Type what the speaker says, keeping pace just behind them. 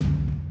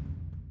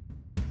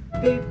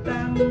Nah,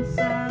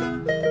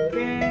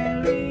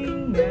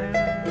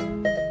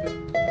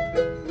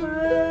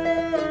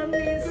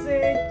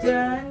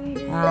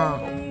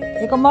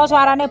 iku mau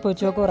suarane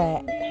bojoku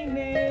rek.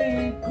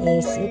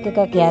 Wis iki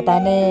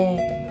kegiatan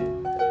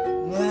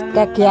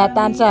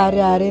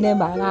sehari-harine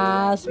Mbak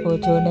Ngas,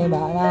 bojone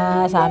Mbak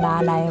Ngas,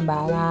 anak-anake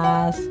Mbak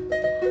Ngas.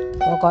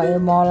 Pokoke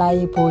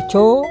mulai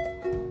bojo,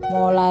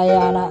 mulai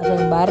anak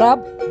sing barep,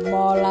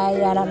 mulai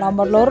anak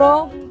nomor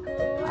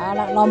 2,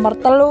 anak nomor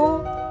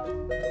 3.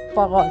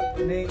 Pokok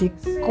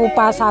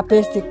dikupas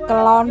habis,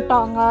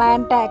 dikelontok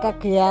nglentek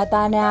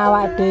kegiatane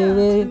awak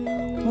dhewe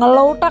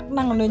ngelutek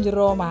nang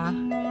njero omah.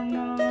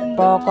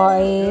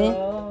 Pokoke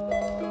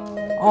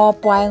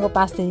opo ae engko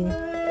pasti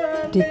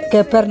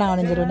digeber nang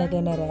njero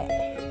kene rek.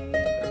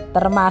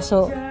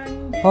 Termasuk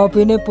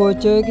hobine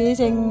bojo iki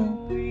sing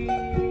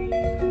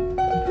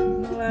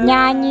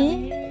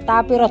nyanyi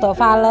tapi rada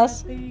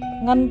fales,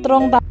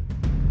 ngentrung